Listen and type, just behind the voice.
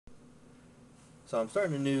So I'm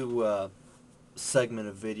starting a new segment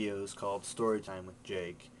of videos called Storytime with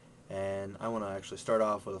Jake, and I want to actually start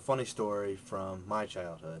off with a funny story from my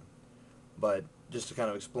childhood. But just to kind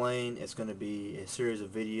of explain, it's going to be a series of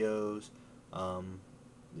videos. Um,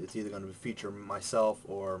 it's either going to feature myself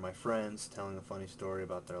or my friends telling a funny story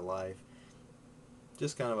about their life.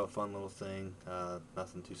 Just kind of a fun little thing,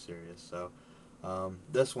 nothing too serious. So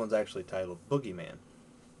this one's actually titled Boogeyman.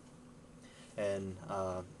 And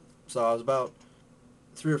I was about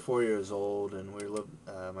 3 or 4 years old, and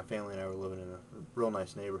my family and I were living in a real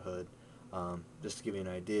nice neighborhood. Just to give you an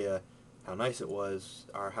idea how nice it was,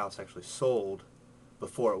 our house actually sold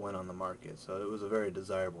before it went on the market, so it was a very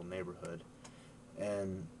desirable neighborhood.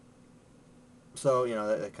 And so,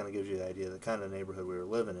 that kind of gives you the idea of the kind of neighborhood we were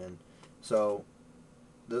living in. So,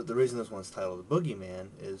 the reason this one's titled The Boogeyman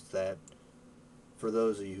is that, for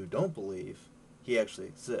those of you who don't believe, he actually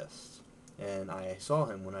exists. And I saw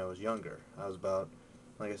him when I was younger. I was about,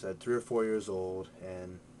 like I said, 3 or 4 years old,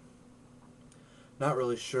 and not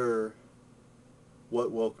really sure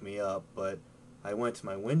what woke me up, but I went to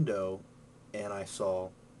my window and I saw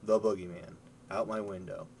the Boogeyman out my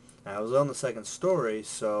window. And I was on the second story,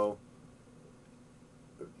 so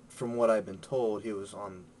from what I've been told, he was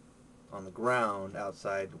on the ground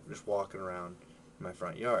outside, just walking around my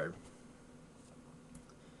front yard.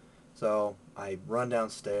 So I run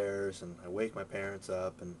downstairs and I wake my parents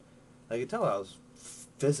up, and I could tell I was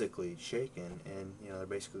physically shaken, and they're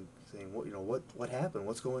basically saying, what happened,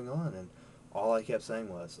 what's going on? And all I kept saying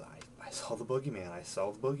was, I saw the Boogeyman, I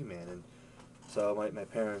saw the Boogeyman. And so my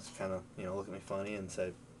parents kind of look at me funny and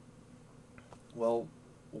said, well,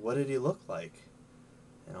 what did he look like?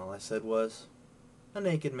 And all I said was, a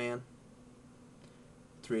naked man.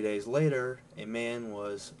 3 days later, a man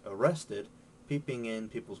was arrested peeping in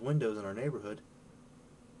people's windows in our neighborhood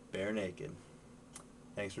bare naked.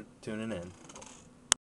 Thanks for tuning in.